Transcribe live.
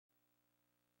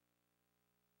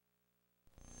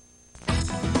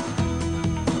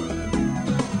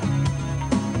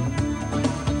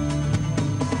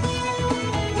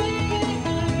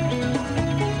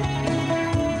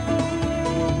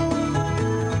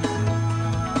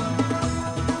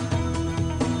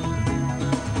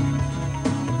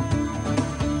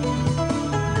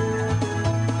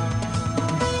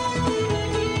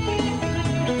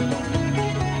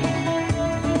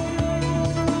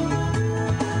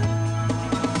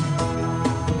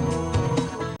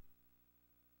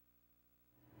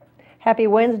Happy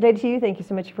Wednesday to you. Thank you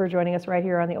so much for joining us right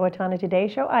here on the Owatonna Today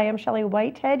show. I am Shelley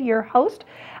Whitehead, your host.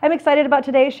 I'm excited about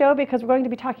today's show because we're going to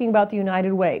be talking about the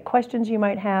United Way. Questions you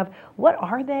might have, what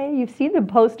are they? You've seen the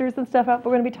posters and stuff up.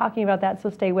 We're going to be talking about that, so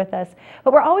stay with us.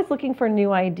 But we're always looking for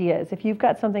new ideas. If you've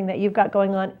got something that you've got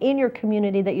going on in your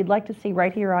community that you'd like to see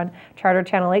right here on Charter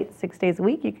Channel 8, 6 days a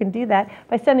week, you can do that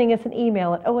by sending us an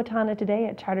email at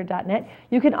owatonnatoday@charter.net.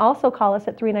 You can also call us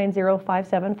at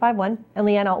 390-5751, and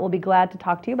Leanne will be glad to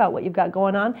talk to you about what you've got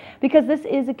going on, because this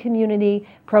is a community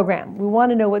program. We want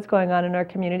to know what's going on in our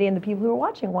community, and the people who are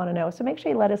watching want to know. So make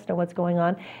sure you let us know what's going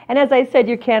on. And as I said,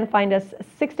 you can find us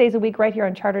 6 days a week right here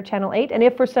on Charter Channel 8. And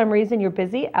if for some reason you're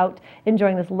busy out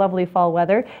enjoying this lovely fall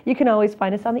weather, you can always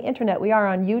find us on the internet. We are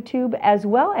on YouTube as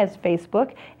well as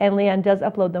Facebook, and Leanne does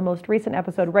upload the most recent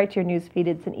episode right to your news feed.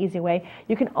 It's an easy way.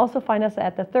 You can also find us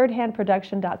at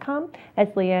thethirdhandproduction.com.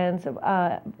 That's Leanne's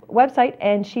website,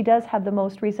 and she does have the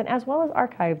most recent as well as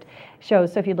archived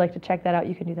shows. So if you'd like to check that out,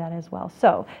 you can do that as well.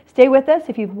 So stay with us.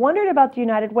 If you've wondered about the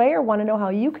United Way or want to know how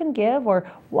you can give or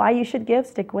why you should give,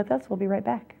 stick with us. We'll be right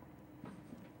back.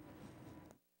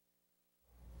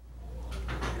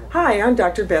 Hi, I'm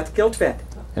Dr. Beth Giltvet.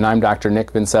 And I'm Dr.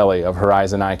 Nick Vincelli of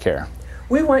Horizon Eye Care.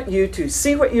 We want you to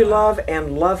see what you love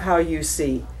and love how you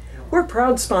see. We're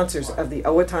proud sponsors of the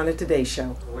Owatonna Today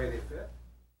show.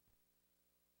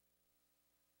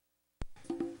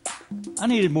 I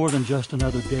needed more than just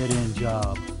another dead-end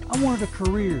job. I wanted a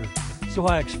career, so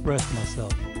I expressed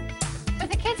myself.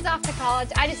 With the kids off to college,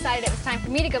 I decided it was time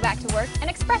for me to go back to work and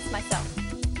express myself.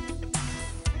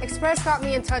 Express got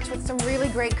me in touch with some really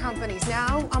great companies.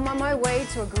 Now I'm on my way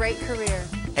to a great career.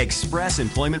 Express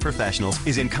Employment Professionals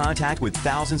is in contact with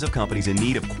thousands of companies in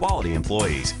need of quality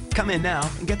employees. Come in now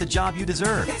and get the job you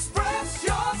deserve. Express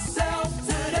yourself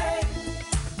today.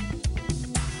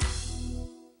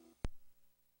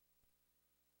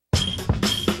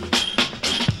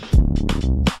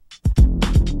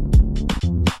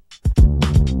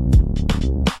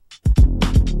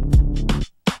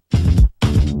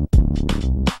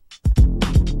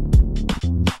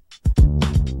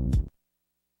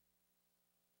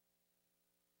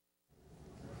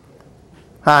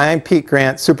 Hi, I'm Pete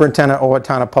Grant, Superintendent of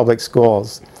Owatonna Public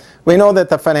Schools. We know that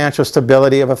the financial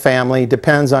stability of a family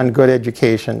depends on good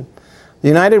education. The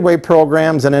United Way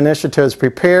programs and initiatives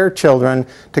prepare children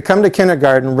to come to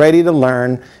kindergarten ready to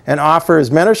learn and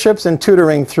offers mentorships and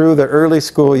tutoring through the early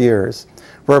school years.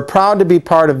 We're proud to be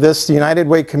part of this United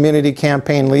Way Community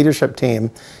Campaign leadership team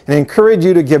and encourage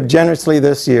you to give generously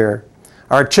this year.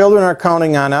 Our children are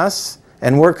counting on us,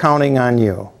 and we're counting on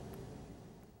you.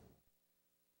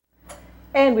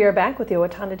 And we are back with the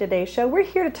Owatonna Today show. We're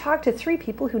here to talk to three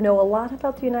people who know a lot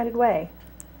about the United Way.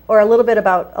 Or a little bit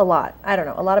about a lot. I don't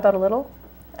know. A lot about a little?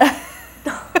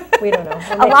 We don't know.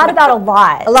 A lot about a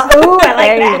lot. A lot. Ooh, I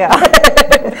like there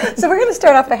that. You go. So we're going to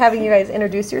start off by having you guys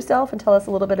introduce yourself and tell us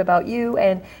a little bit about you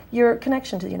and your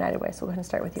connection to the United Way. So we'll go ahead and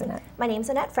start with you, Annette. My name's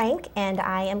Annette Frank, and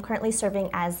I am currently serving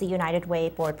as the United Way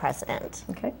Board President.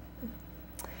 Okay.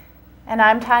 And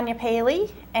I'm Tanya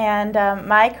Paley, and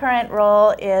my current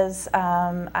role is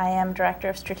I am Director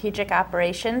of Strategic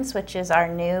Operations, which is our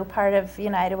new part of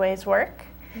United Way's work.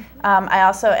 I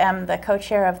also am the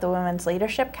co-chair of the Women's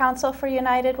Leadership Council for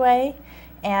United Way,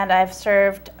 and I've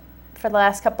served for the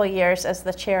last couple of years as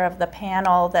the chair of the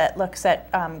panel that looks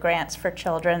at grants for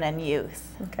children and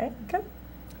youth. Okay, good.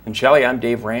 And Shelley, I'm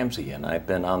Dave Ramsey, and I've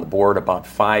been on the board about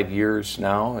 5 years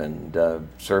now and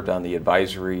served on the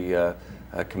advisory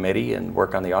committee and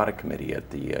work on the audit committee at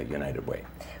the United Way.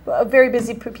 Well, very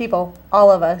busy people, all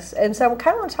of us. And so I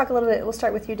kind of want to talk a little bit, we'll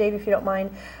start with you, Dave, if you don't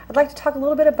mind. I'd like to talk a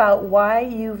little bit about why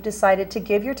you've decided to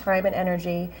give your time and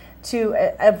energy to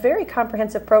a very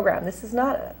comprehensive program. This is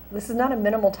not a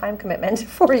minimal time commitment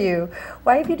for you.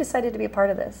 Why have you decided to be a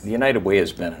part of this? The United Way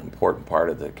has been an important part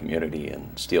of the community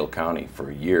in Steele County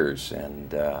for years,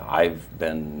 and I've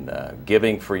been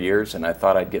giving for years, and I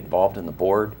thought I'd get involved in the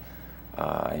board.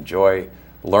 I enjoy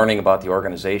learning about the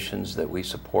organizations that we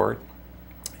support,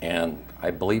 and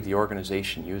I believe the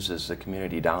organization uses the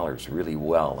community dollars really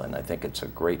well, and I think it's a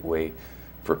great way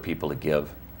for people to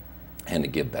give and to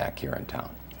give back here in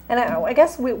town. And I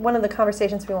guess one of the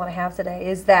conversations we want to have today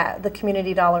is that the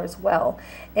community dollar as well.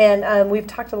 And we've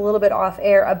talked a little bit off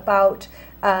air about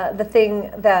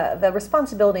the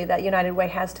responsibility that United Way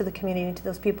has to the community, to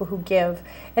those people who give.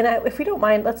 And if we don't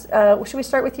mind, should we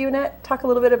start with you, Annette? Talk a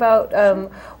little bit about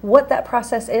what that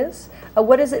process is.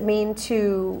 What does it mean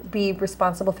to be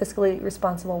responsible, fiscally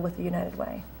responsible with the United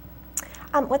Way?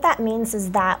 What that means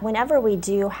is that whenever we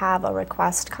do have a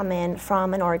request come in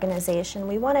from an organization,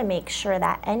 we want to make sure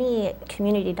that any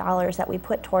community dollars that we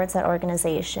put towards that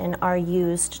organization are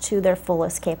used to their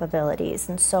fullest capabilities.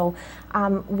 And so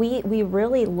we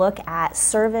really look at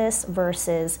service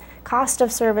versus cost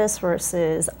of service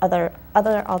versus other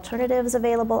alternatives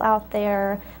available out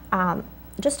there.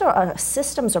 Just a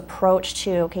systems approach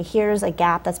to, okay, here's a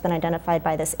gap that's been identified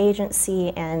by this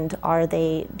agency, and are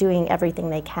they doing everything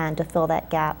they can to fill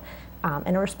that gap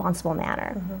in a responsible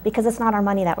manner? Because it's not our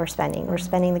money that we're spending. We're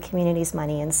spending the community's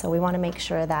money, and so we want to make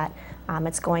sure that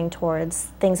it's going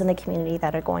towards things in the community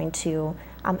that are going to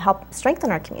help strengthen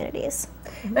our communities.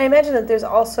 And I imagine that there's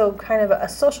also kind of a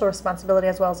social responsibility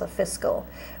as well as a fiscal,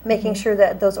 making sure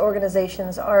that those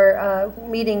organizations are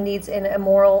meeting needs in a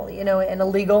moral, in a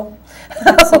legal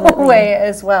way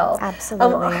as well.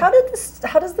 Absolutely. How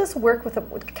does this work with?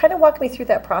 Kind of walk me through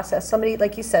that process. Somebody,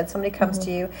 like you said, somebody comes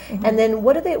to you, and then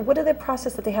what are the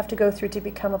process that they have to go through to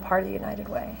become a part of the United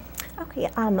Way? Okay,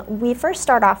 we first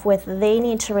start off with they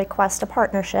need to request a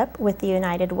partnership with the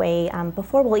United Way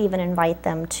before we'll even invite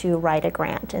them to write a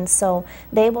grant. And so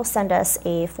they will send us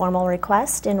a formal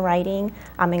request in writing,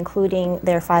 including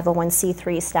their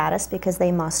 501c3 status, because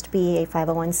they must be a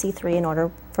 501c3 in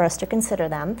order for us to consider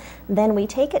them. Then we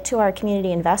take it to our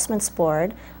Community Investments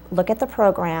Board, look at the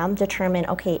program, determine,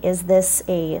 okay, is this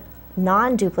a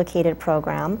non-duplicated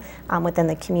program within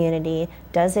the community?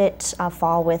 Does it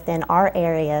fall within our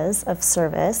areas of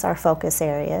service, our focus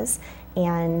areas,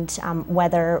 and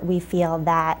whether we feel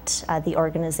that the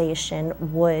organization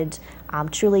would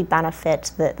truly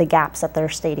benefit the gaps that they're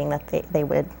stating that they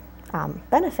would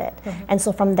benefit. And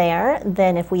so from there,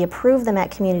 then if we approve them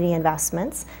at Community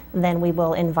Investments, then we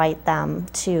will invite them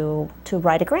to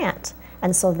write a grant.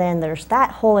 And so then there's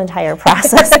that whole entire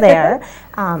process there.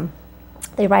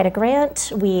 They write a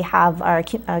grant. We have our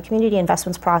community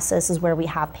investments process is where we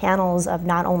have panels of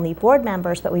not only board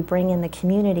members, but we bring in the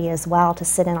community as well to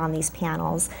sit in on these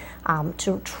panels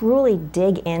to truly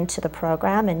dig into the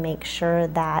program and make sure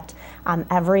that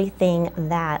everything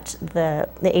that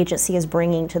the agency is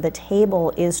bringing to the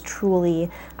table is truly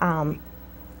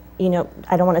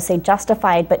I don't want to say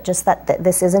justified, but just that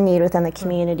this is a need within the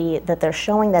community, that they're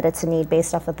showing that it's a need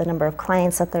based off of the number of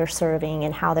clients that they're serving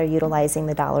and how they're utilizing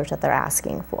the dollars that they're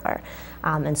asking for.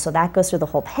 And so that goes through the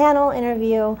whole panel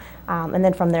interview, and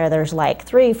then from there there's like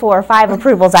 3, 4, 5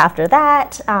 approvals after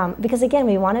that, because again,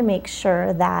 we want to make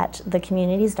sure that the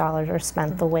community's dollars are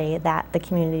spent the way that the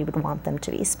community would want them to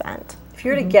be spent. If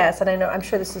you were to guess, and I'm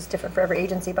sure this is different for every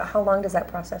agency, but how long does that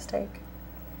process take?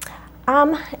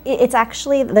 It's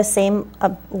actually the same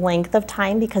length of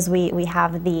time, because we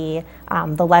have the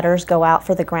letters go out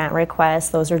for the grant requests.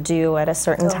 Those are due at a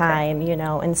certain time,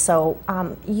 and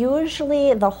so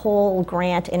usually the whole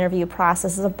grant interview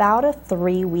process is about a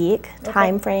 3-week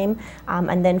time frame,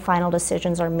 and then final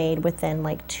decisions are made within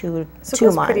like 2 months. So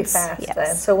it goes pretty fast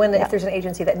then. So if there's an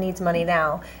agency that needs money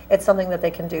now, it's something that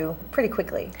they can do pretty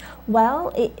quickly.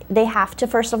 Well, they have to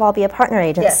first of all be a partner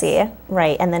agency,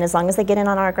 right? And then as long as they get in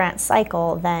on our grant cycle,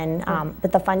 then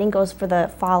but the funding goes for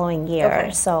the following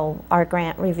year. So our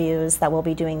grant reviews that we'll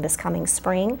be doing this coming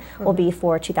spring will be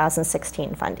for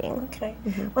 2016 funding. Okay.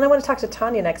 Well, I want to talk to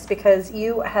Tanya next, because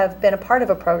you have been a part of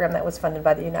a program that was funded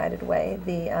by the United Way,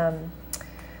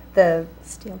 the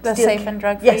Steele. Safe and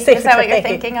Drug Free. Yes, Safe is that what you're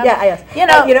thinking of? Yeah, yes.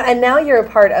 And now you're a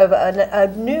part of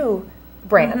a new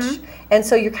branch, and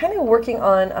so you're kind of working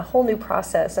on a whole new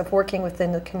process of working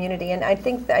within the community. And I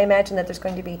imagine that there's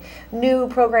going to be new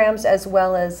programs as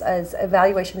well as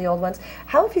evaluation of the old ones.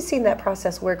 How have you seen that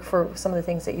process work for some of the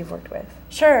things that you've worked with?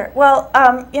 Sure. Well,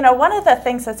 one of the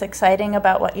things that's exciting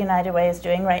about what United Way is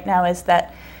doing right now is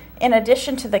that in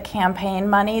addition to the campaign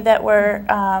money that we're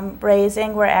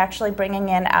raising, we're actually bringing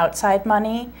in outside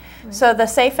money. So the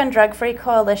Safe and Drug Free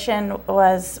Coalition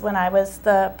was, when I was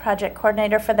the project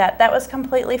coordinator for that was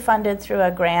completely funded through a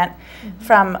grant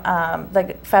from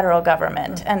the federal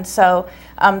government. And so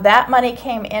that money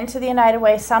came into the United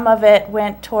Way. Some of it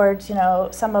went towards,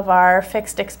 some of our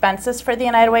fixed expenses for the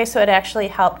United Way, so it actually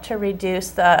helped to reduce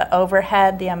the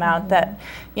overhead, the amount that,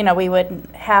 we would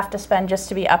have to spend just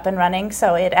to be up and running.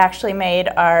 So it actually made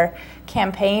our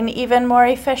campaign even more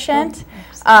efficient.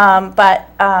 And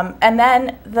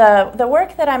then the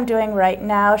work that I'm doing right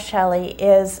now, Shelley,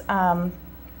 is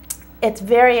it's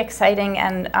very exciting,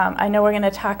 and I know we're going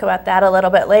to talk about that a little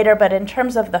bit later, but in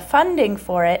terms of the funding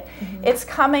for it, it's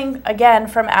coming, again,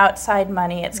 from outside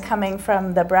money. It's coming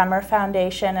from the Bremer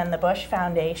Foundation and the Bush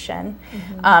Foundation.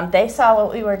 They saw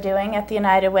what we were doing at the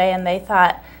United Way, and they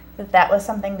thought that was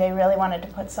something they really wanted to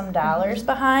put some dollars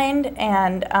behind,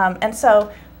 and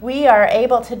so we are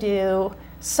able to do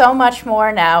so much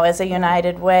more now as a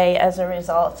United Way as a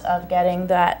result of getting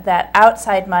that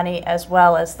outside money as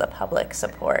well as the public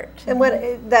support. And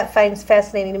what that finds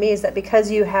fascinating to me is that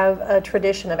because you have a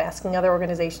tradition of asking other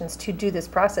organizations to do this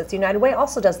process, the United Way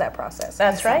also does that process.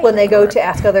 That's right. When they go to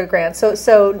ask other grants.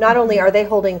 So not only are they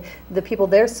holding the people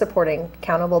they're supporting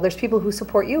accountable, there's people who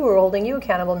support you who are holding you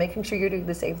accountable, making sure you're doing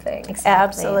the same thing. Exactly.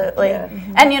 Absolutely.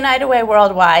 Yeah. And United Way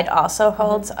Worldwide also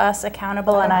holds us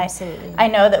accountable. And I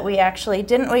know that we actually,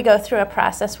 didn't we go through a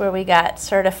process where we got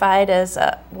certified as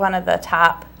one of the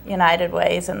top United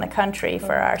Ways in the country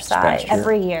for our size?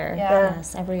 Every year,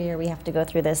 yes. Every year we have to go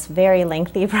through this very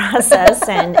lengthy process,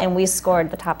 and we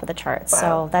scored the top of the charts.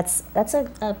 Wow. So that's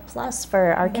a plus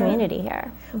for our community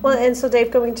here. Well, and so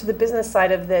Dave, going to the business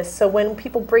side of this, so when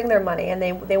people bring their money and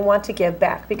they want to give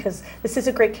back, because this is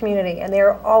a great community and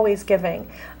they're always giving,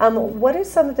 what are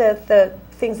some of the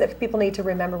things that people need to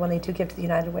remember when they do give to the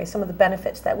United Way, some of the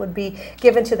benefits that would be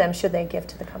given to them should they give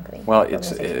to the company? Well,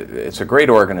 it's a great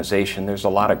organization. There's a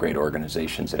lot of great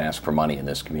organizations that ask for money in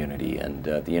this community, and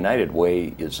the United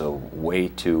Way is a way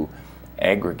to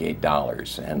aggregate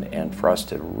dollars and for us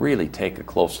to really take a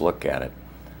close look at it.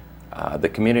 The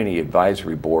Community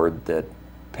Advisory Board that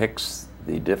picks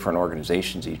the different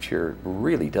organizations each year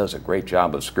really does a great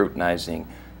job of scrutinizing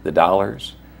the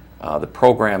dollars, the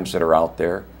programs that are out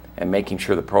there, and making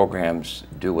sure the programs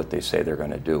do what they say they're going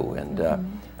to do. And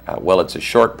well, it's a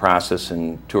short process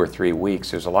in 2 or 3 weeks.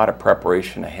 There's a lot of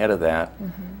preparation ahead of that,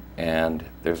 and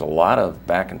there's a lot of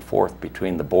back and forth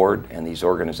between the board and these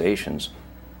organizations,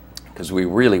 because we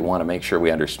really want to make sure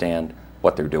we understand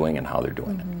what they're doing and how they're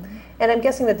doing it. And I'm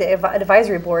guessing that the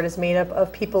advisory board is made up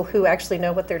of people who actually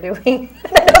know what they're doing.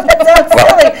 I know that sounds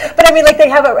silly, but I mean, like, they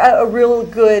have a real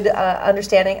good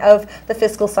understanding of the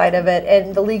fiscal side of it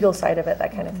and the legal side of it,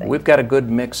 that kind of thing. We've got a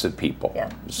good mix of people.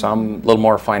 Some a little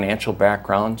more financial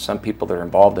background, some people that are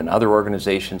involved in other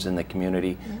organizations in the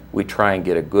community. We try and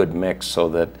get a good mix so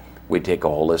that we take a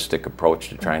holistic approach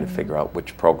to trying to figure out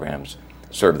which programs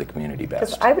serve the community best.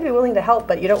 Because I would be willing to help,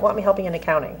 but you don't want me helping in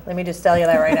accounting. Let me just tell you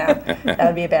that right now. That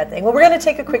would be a bad thing. Well, we're going to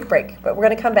take a quick break, but we're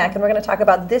going to come back and we're going to talk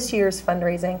about this year's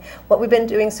fundraising, what we've been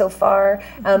doing so far,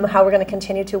 how we're going to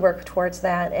continue to work towards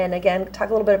that, and again, talk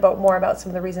a little bit more about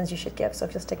some of the reasons you should give. So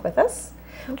if you'll stick with us,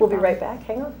 we'll be right back.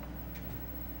 Hang on.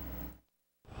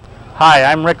 Hi,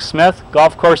 I'm Rick Smith,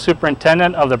 Golf Course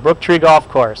Superintendent of the Brooktree Golf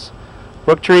Course.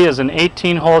 Brooktree is an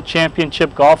 18-hole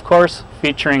championship golf course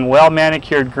featuring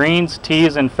well-manicured greens,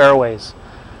 tees, and fairways.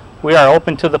 We are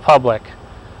open to the public.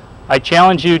 I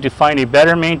challenge you to find a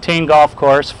better maintained golf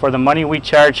course for the money we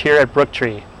charge here at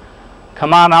Brooktree.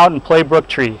 Come on out and play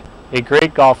Brooktree, a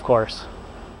great golf course.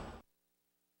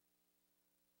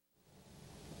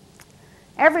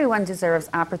 Everyone deserves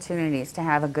opportunities to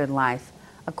have a good life,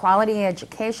 a quality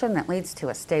education that leads to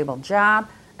a stable job,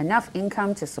 enough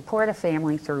income to support a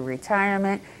family through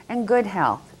retirement, and good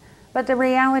health. But the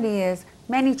reality is,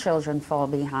 many children fall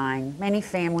behind, many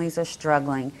families are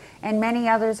struggling, and many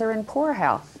others are in poor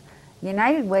health.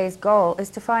 United Way's goal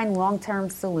is to find long-term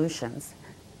solutions.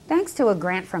 Thanks to a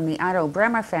grant from the Otto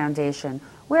Bremer Foundation,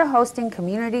 we're hosting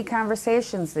community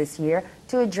conversations this year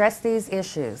to address these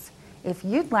issues. If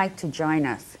you'd like to join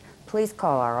us, please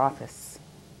call our office.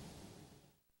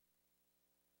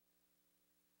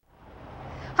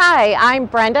 Hi, I'm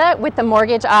Brenda with the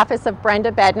Mortgage Office of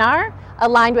Brenda Bednar,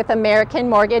 aligned with American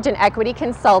Mortgage and Equity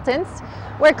Consultants,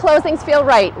 where closings feel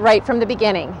right from the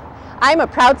beginning. I'm a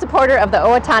proud supporter of the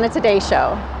Owatonna Today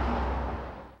show.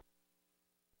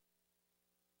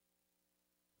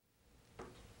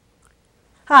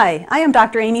 Hi, I am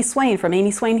Dr. Amy Swain from Amy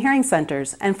Swain Hearing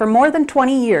Centers, and for more than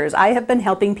 20 years I have been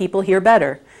helping people hear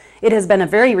better. It has been a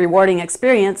very rewarding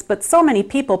experience, but so many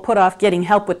people put off getting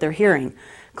help with their hearing.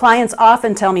 Clients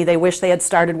often tell me they wish they had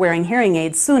started wearing hearing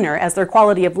aids sooner, as their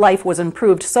quality of life was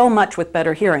improved so much with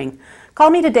better hearing. Call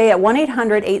me today at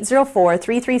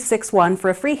 1-800-804-3361 for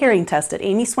a free hearing test at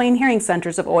Amy Swain Hearing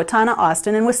Centers of Owatonna,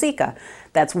 Austin, and Waseca.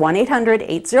 That's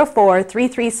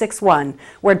 1-800-804-3361,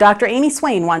 where Dr. Amy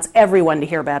Swain wants everyone to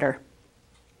hear better.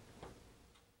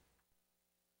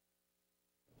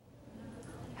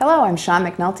 Hello, I'm Shawn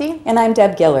McNulty. And I'm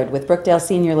Deb Gillard with Brookdale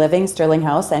Senior Living, Sterling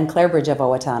House, and Clarebridge of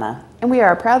Owatonna. And we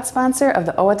are a proud sponsor of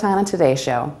the Owatonna Today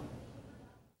show.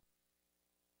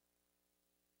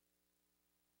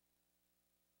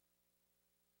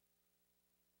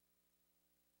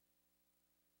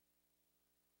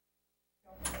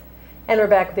 And we're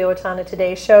back with the Owatonna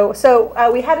Today show.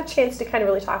 So we had a chance to kind of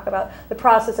really talk about the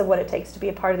process of what it takes to be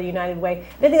a part of the United Way.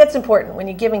 And I think that's important when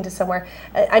you're giving to somewhere.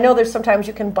 I know there's sometimes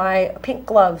you can buy pink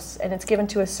gloves and it's given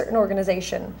to a certain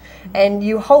organization, and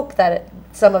you hope that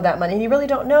some of that money, and you really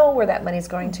don't know where that money is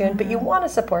going to, but you want to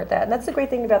support that. And that's the great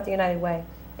thing about the United Way,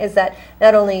 is that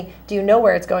not only do you know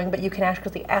where it's going, but you can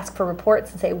actually ask for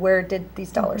reports and say, where did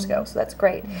these dollars go? So that's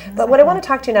great. But what I want to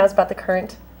talk to you now is about the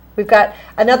current. We've got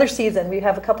another season. We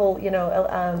have a couple,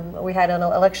 we had an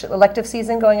elective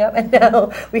season going up, and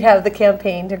now we have the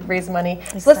campaign to raise money.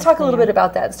 Exactly. So let's talk a little bit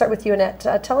about that. Start with you, Annette.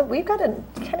 We've got to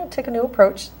kind of take a new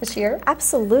approach this year.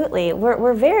 Absolutely.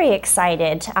 We're very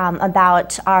excited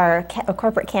about our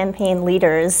corporate campaign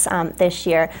leaders this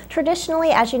year.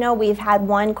 Traditionally, as you know, we've had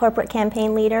one corporate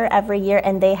campaign leader every year,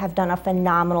 and they have done a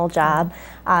phenomenal job.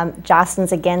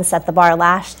 Jostens again set the bar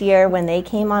last year when they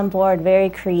came on board, very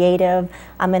creative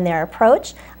in their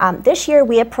approach. This year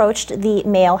we approached the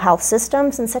male health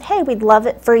systems and said, hey, we'd love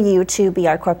it for you to be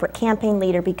our corporate campaign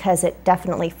leader because it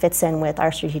definitely fits in with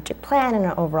our strategic plan and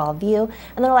our overall view.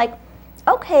 And they're like,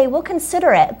 okay, we'll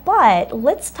consider it, but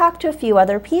let's talk to a few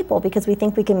other people because we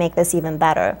think we can make this even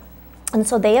better. And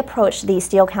so they approached the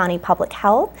Steele County Public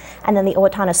Health and then the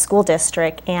Owatonna School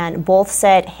District, and both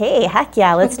said, hey, heck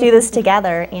yeah, let's do this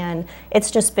together. And it's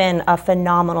just been a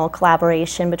phenomenal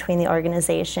collaboration between the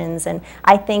organizations. And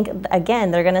I think,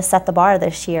 again, they're going to set the bar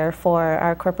this year for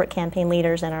our corporate campaign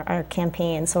leaders and our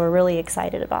campaign. So we're really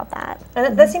excited about that.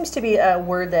 And that seems to be a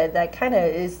word that kind of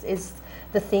is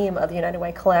the theme of the United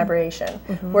Way, collaboration,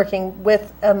 working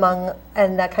with, among,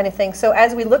 and that kind of thing. So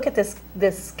as we look at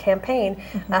this campaign,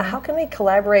 how can we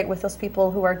collaborate with those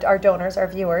people who are our donors, our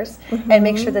viewers, and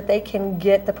make sure that they can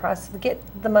get the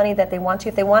money that they want to?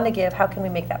 If they want to give, how can we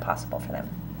make that possible for them?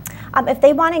 If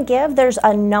they want to give, there's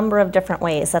a number of different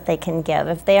ways that they can give.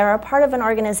 If they are a part of an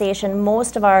organization,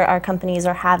 most of our companies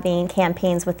are having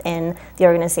campaigns within the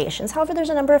organizations. However, there's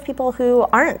a number of people who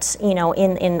aren't,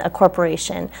 in a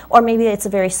corporation, or maybe it's a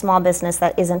very small business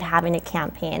that isn't having a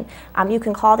campaign. You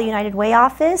can call the United Way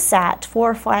office at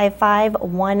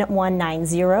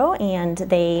 455-1190, and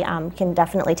they can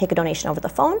definitely take a donation over the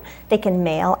phone. They can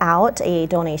mail out a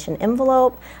donation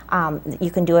envelope. You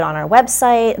can do it on our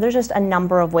website. There's just a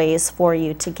number of ways for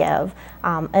you to give.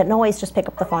 And always just pick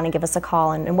up the phone and give us a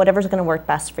call, and whatever's going to work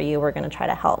best for you, we're going to try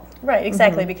to help. Right,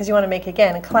 exactly, because you want to make,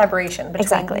 again, a collaboration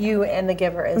between you and the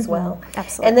giver as well.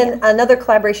 Absolutely. And then another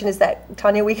collaboration is that,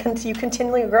 Tanya, you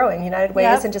continually growing. United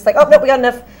Way isn't just like, oh, no, we got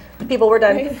enough people, we're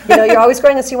done. You're always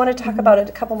growing, and so you want to talk about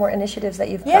a couple more initiatives that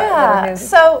you've got. Yeah,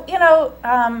 so,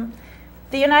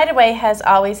 the United Way has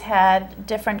always had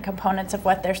different components of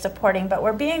what they're supporting, but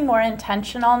we're being more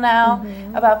intentional now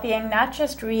about being not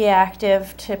just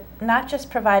reactive to not just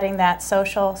providing that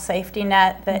social safety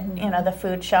net that the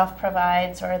food shelf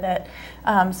provides, or that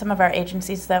some of our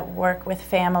agencies that work with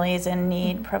families in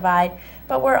need provide,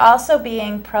 but we're also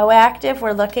being proactive.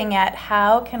 We're looking at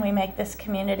how can we make this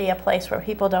community a place where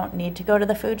people don't need to go to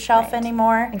the food shelf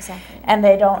anymore. Exactly. And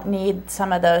they don't need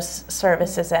some of those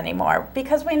services anymore,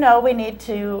 because we know we need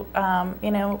to,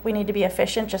 we need to be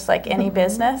efficient just like any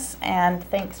business and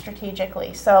think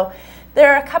strategically. So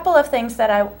there are a couple of things that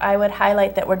I would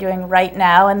highlight that we're doing right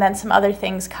now, and then some other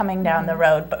things coming down the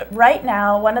road. But right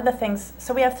now, one of the things,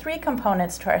 so we have three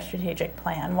components to our strategic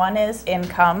plan. One is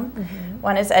income,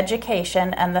 one is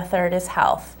education, and the third is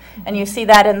health. And you see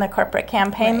that in the corporate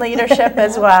campaign leadership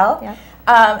as well.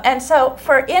 And so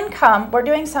for income, we're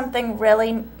doing something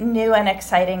really new and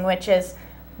exciting, which is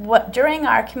during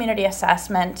our community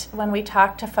assessment, when we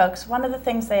talked to folks, one of the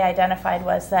things they identified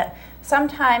was that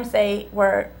sometimes they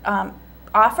were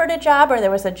offered a job, or there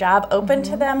was a job open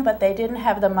to them, but they didn't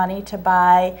have the money to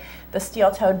buy the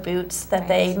steel-toed boots that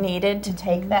they needed to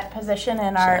take that position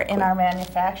in our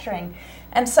manufacturing.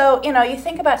 And so, you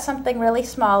think about something really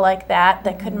small like that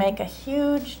could make a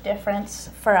huge difference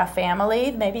for a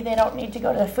family. Maybe they don't need to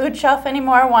go to the food shelf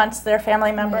anymore once their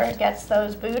family member gets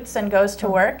those boots and goes to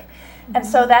work. And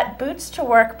so that Boots to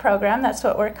Work program, that's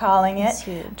what we're calling it,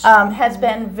 has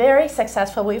been very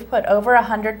successful. We've put over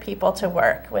 100 people to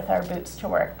work with our Boots to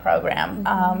Work program.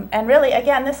 And really,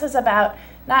 again, this is about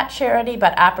not charity,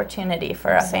 but opportunity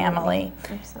for a family.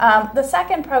 The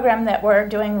second program that we're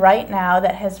doing right now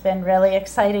that has been really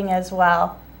exciting as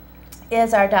well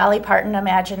is our Dolly Parton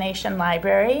Imagination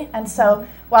Library. And so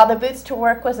while the Boots to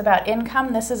Work was about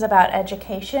income, this is about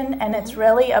education, and it's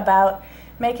really about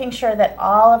making sure that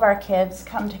all of our kids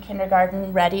come to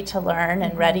kindergarten ready to learn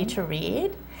and ready to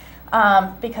read,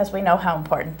 because we know how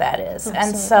important that is.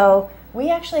 And so we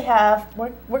actually have,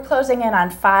 we're closing in on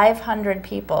 500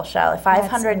 people, Shelley,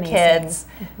 500 kids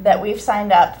that we've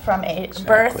signed up from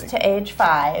birth to age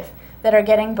 5 that are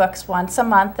getting books once a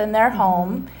month in their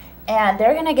home, and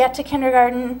they're going to get to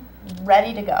kindergarten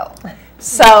ready to go.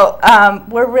 So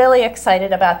we're really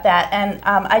excited about that. And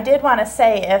I did want to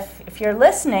say, if you're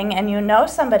listening and you know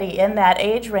somebody in that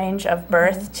age range of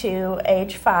birth to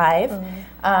age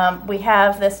 5, we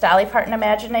have this Dolly Parton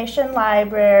Imagination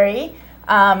Library.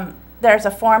 There's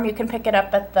a form. You can pick it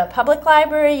up at the public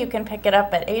library. You can pick it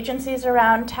up at agencies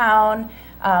around town,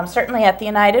 certainly at the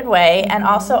United Way, and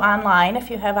also online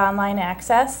if you have online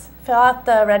access. Fill out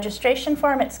the registration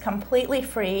form. It's completely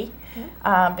free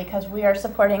because we are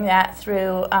supporting that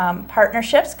through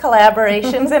partnerships,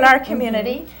 collaborations in our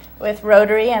community with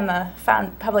Rotary and the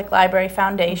Public Library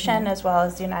Foundation as well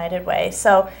as the United Way.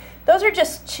 So those are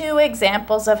just 2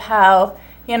 examples of how,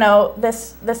 you know,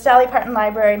 this Dolly Parton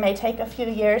Library may take a few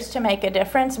years to make a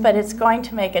difference, but it's going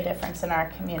to make a difference in our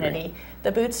community. Great.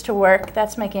 The Boots to Work,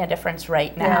 that's making a difference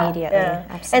right now. Immediately,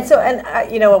 absolutely. And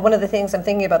so, you know, one of the things I'm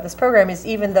thinking about this program is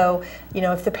even though, you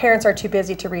know, if the parents are too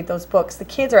busy to read those books, the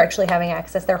kids are actually having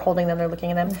access. They're holding them, they're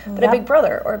looking at them. But a big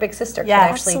brother or a big sister can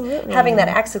actually having that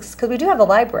access, because we do have the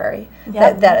library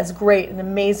that is great and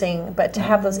amazing, but to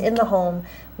have those in the home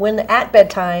when at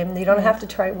bedtime, you don't have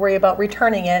to worry about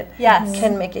returning it,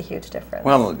 can make a huge difference.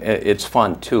 Well, it's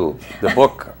fun too. The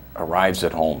book arrives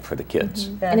at home for the kids.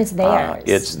 And it's theirs.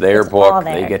 It's their book.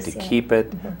 They get theirs, to keep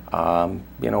it.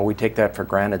 You know, we take that for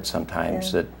granted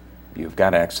sometimes that you've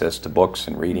got access to books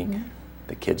and reading.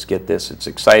 The kids get this. It's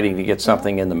exciting to get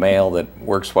something in the mail that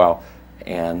works well.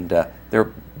 And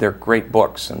they're great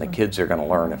books, and the kids are going to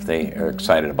learn if they are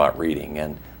excited about reading.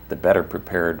 And the better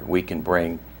prepared we can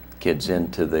bring kids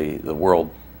into the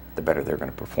world, the better they're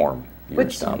going to perform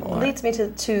years down the line. Which leads me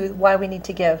to why we need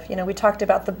to give. You know, we talked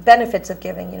about the benefits of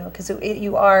giving, you know, because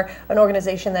you are an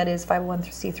organization that is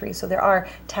 501c3, so there are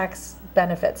tax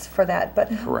benefits for that. But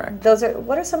correct.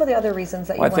 What are some of the other reasons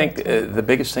that you I think the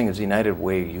biggest thing is the United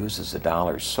Way uses the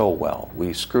dollars so well.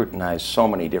 We scrutinize so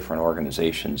many different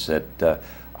organizations that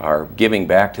are giving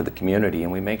back to the community,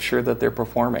 and we make sure that they're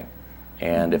performing.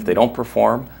 And if they don't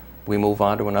perform, we move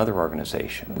on to another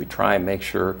organization. We try and make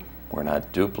sure we're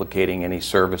not duplicating any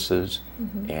services,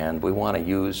 and we want to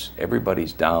use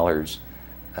everybody's dollars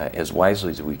as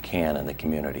wisely as we can in the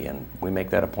community, and we make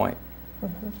that a point.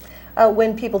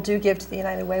 When people do give to the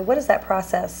United Way, what is that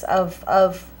process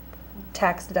of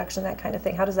tax deduction, that kind of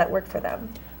thing? How does that work for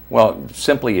them? Well,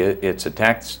 simply it's a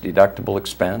tax deductible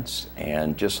expense,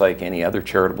 and just like any other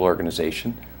charitable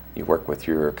organization, you work with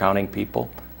your accounting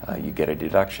people, you get a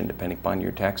deduction depending upon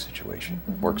your tax situation.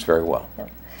 Works very well.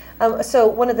 So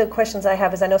one of the questions I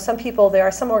have is, I know some people, there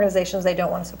are some organizations they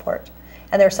don't want to support,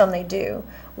 and there are some they do.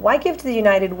 Why give to the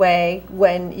United Way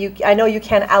when I know you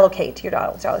can allocate your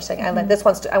dollars saying, I want this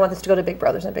to go to Big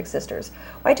Brothers and Big Sisters.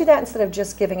 Why do that instead of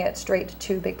just giving it straight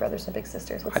to Big Brothers and Big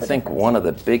Sisters? I think one of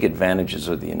the big advantages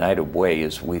of the United Way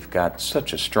is we've got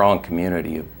such a strong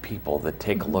community of people that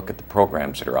take a look at the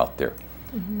programs that are out there.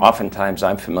 Oftentimes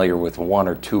I'm familiar with 1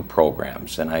 or 2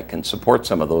 programs, and I can support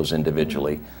some of those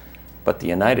individually. But the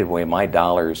United Way, my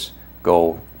dollars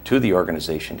go to the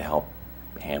organization to help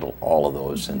handle all of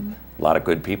those, and a lot of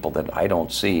good people that I don't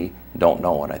see, don't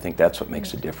know, and I think that's what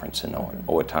makes a difference in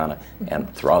Owatonna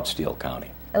and throughout Steele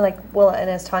County. And and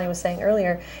as Tanya was saying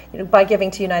earlier, you know, by giving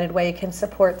to United Way, you can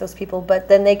support those people, but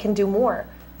then they can do more.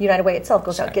 United Way itself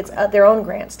goes out, gets their own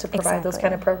grants to provide those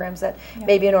kind of programs that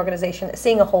maybe an organization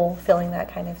seeing a hole, filling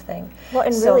that kind of thing. Well,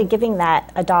 and really giving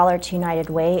that $1 to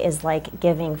United Way is like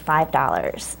giving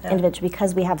 $5 individually,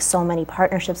 because we have so many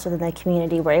partnerships within the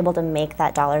community. We're able to make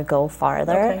that dollar go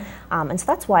farther, and so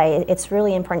that's why it's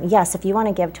really important. Yes, if you want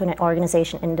to give to an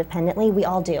organization independently, we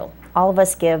all do. All of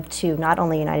us give to not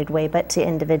only United Way, but to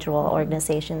individual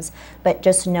organizations. But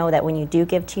just know that when you do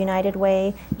give to United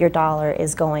Way, your dollar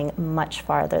is going much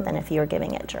farther than if you were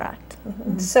giving it direct.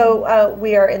 So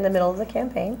we are in the middle of the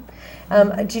campaign.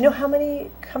 Do you know how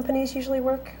many companies usually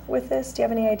work with this? Do you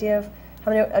have any idea of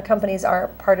how many companies are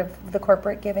part of the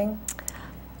corporate giving?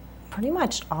 Pretty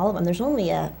much all of them. There's only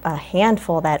a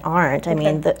handful that aren't. I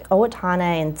mean, the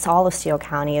Owatonna and all of Steele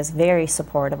County is very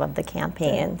supportive of the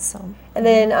campaign. So. And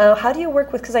then how do you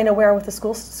work with, because I know we are with the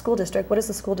school district, what is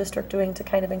the school district doing to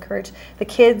kind of encourage the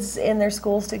kids in their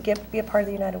schools to be a part of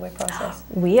the United Way process?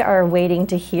 We are waiting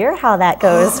to hear how that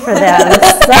goes for them.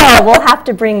 So we'll have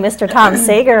to bring Mr. Tom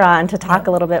Sager on to talk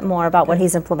a little bit more about what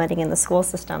he's implementing in the school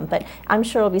system. But I'm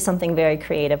sure it'll be something very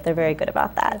creative. They're very good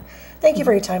about that. Thank you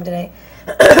for your time today.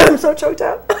 I'm so choked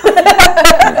up. But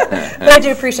I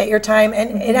do appreciate your time,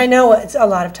 and I know it's a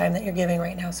lot of time that you're giving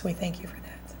right now, so we thank you for that.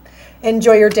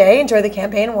 Enjoy your day, enjoy the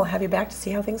campaign, and we'll have you back to see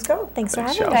how things go. Thanks for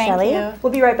having me, Shelley.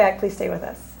 We'll be right back. Please stay with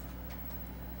us.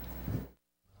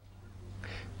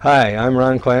 Hi, I'm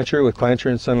Ron Clancher with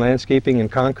Clancher & Son Landscaping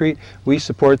and Concrete. We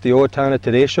support the Owatonna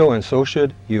Today Show, and so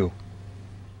should you.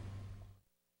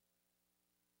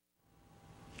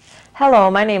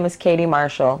 Hello, my name is Katie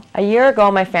Marshall. A year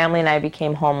ago, my family and I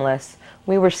became homeless.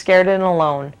 We were scared and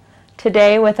alone.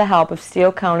 Today, with the help of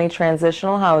Steele County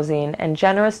Transitional Housing and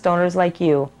generous donors like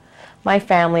you, my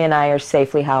family and I are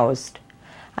safely housed.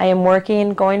 I am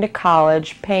working, going to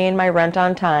college, paying my rent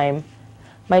on time.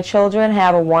 My children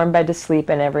have a warm bed to sleep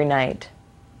in every night.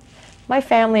 My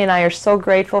family and I are so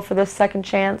grateful for this second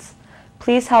chance.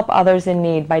 Please help others in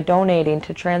need by donating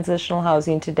to transitional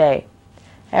housing today.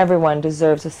 Everyone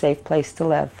deserves a safe place to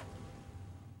live.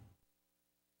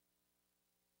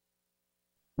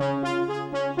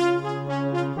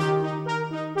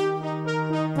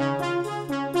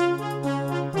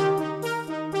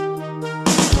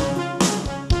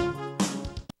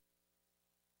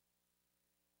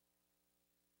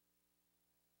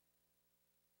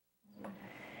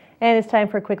 And it's time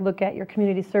for a quick look at your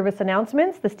community service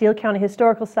announcements. The Steele County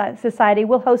Historical Society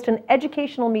will host an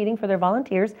educational meeting for their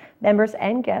volunteers, members,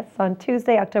 and guests on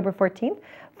Tuesday, October 14th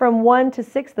from 1 to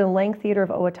 6 in the Lang Theater of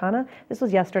Owatonna. This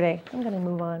was yesterday. I'm going to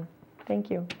move on. Thank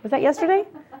you. Was that yesterday?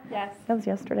 Yes. That was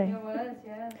yesterday. It was,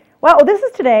 yes. Well, this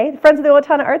is today. The Friends of the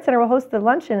Owatonna Art Center will host the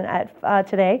luncheon at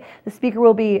today. The speaker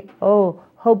will be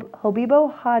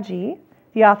Hobibo Haji,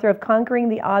 the author of Conquering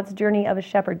the Odds Journey of a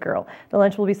Shepherd Girl. The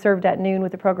lunch will be served at noon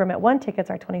with the program at 1. Tickets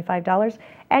are $25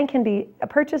 and can be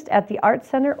purchased at the Art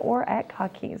Center or at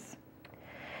Cocky's.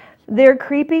 They're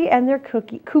creepy and they're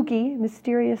kooky,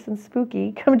 mysterious and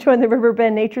spooky. Come join the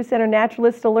Riverbend Nature Center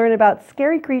naturalists to learn about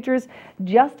scary creatures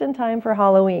just in time for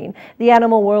Halloween. The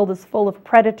animal world is full of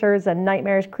predators and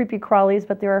nightmarish creepy crawlies,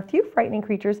 but there are a few frightening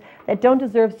creatures that don't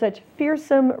deserve such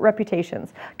fearsome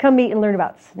reputations. Come meet and learn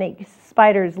about snakes,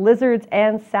 spiders, lizards,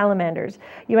 and salamanders.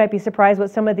 You might be surprised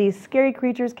what some of these scary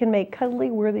creatures can make cuddly,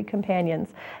 worthy companions.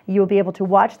 You'll be able to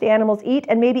watch the animals eat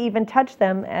and maybe even touch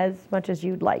them as much as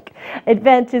you'd like.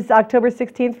 Event is October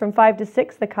 16th from 5 to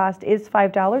 6. The cost is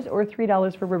 $5 or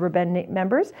 $3 for Riverbend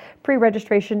members.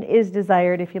 Pre-registration is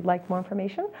desired. If you'd like more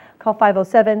information, call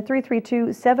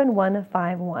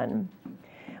 507-332-7151.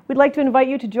 We'd like to invite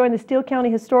you to join the Steele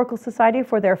County Historical Society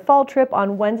for their fall trip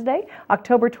on Wednesday,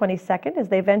 October 22nd, as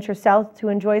they venture south to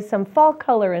enjoy some fall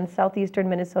color in southeastern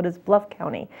Minnesota's Bluff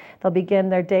County. They'll begin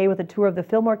their day with a tour of the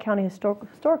Fillmore County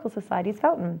Historical Society's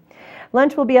fountain.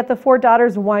 Lunch will be at the Four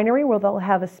Daughters Winery, where they'll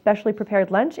have a specially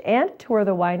prepared lunch and tour of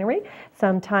the winery,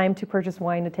 some time to purchase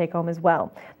wine to take home as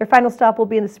well. Their final stop will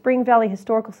be in the Spring Valley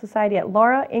Historical Society at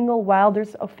Laura Ingle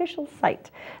Wilder's official site.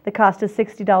 The cost is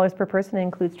 $60 per person and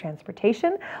includes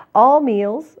transportation, all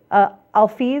meals, all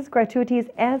fees, gratuities,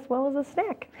 as well as a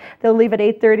snack. They'll leave at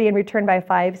 8:30 and return by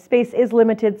 5. Space is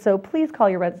limited, so please call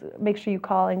make sure you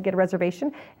call and get a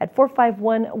reservation at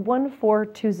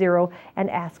 451-1420 and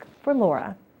ask for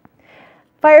Laura.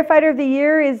 Firefighter of the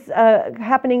Year is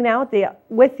happening now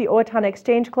with the Owatonna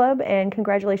Exchange Club, and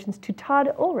congratulations to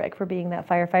Todd Ulrich for being that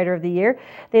Firefighter of the Year.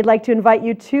 They'd like to invite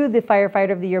you to the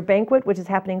Firefighter of the Year banquet, which is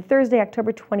happening Thursday,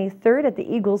 October 23rd at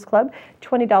the Eagles Club.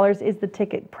 $20 is the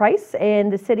ticket price,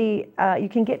 and the city you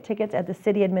can get tickets at the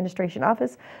City Administration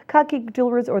Office, Cocky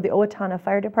Jewelers, or the Owatonna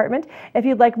Fire Department. If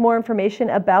you'd like more information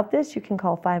about this, you can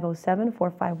call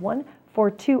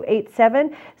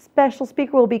 507-451-4287. Special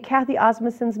speaker will be Kathy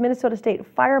Osmuson's Minnesota State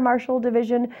Fire Marshal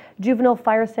Division Juvenile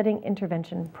Fire Setting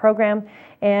Intervention Program.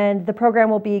 And the program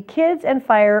will be Kids and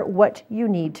Fire, What You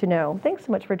Need to Know. Thanks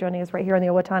so much for joining us right here on the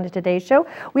Owatonna Today Show.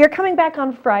 We are coming back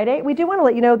on Friday. We do want to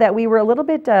let you know that we were a little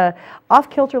bit off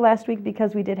kilter last week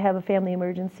because we did have a family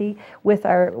emergency with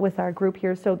our group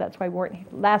here, so that's why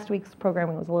last week's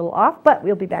programming was a little off, but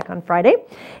we'll be back on Friday.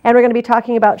 And we're going to be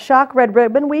talking about Shock Red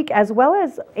Ribbon Week as well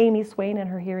as Amy Swain and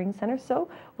her Hearing Center. So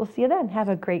we'll see you then. Have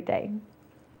a great day.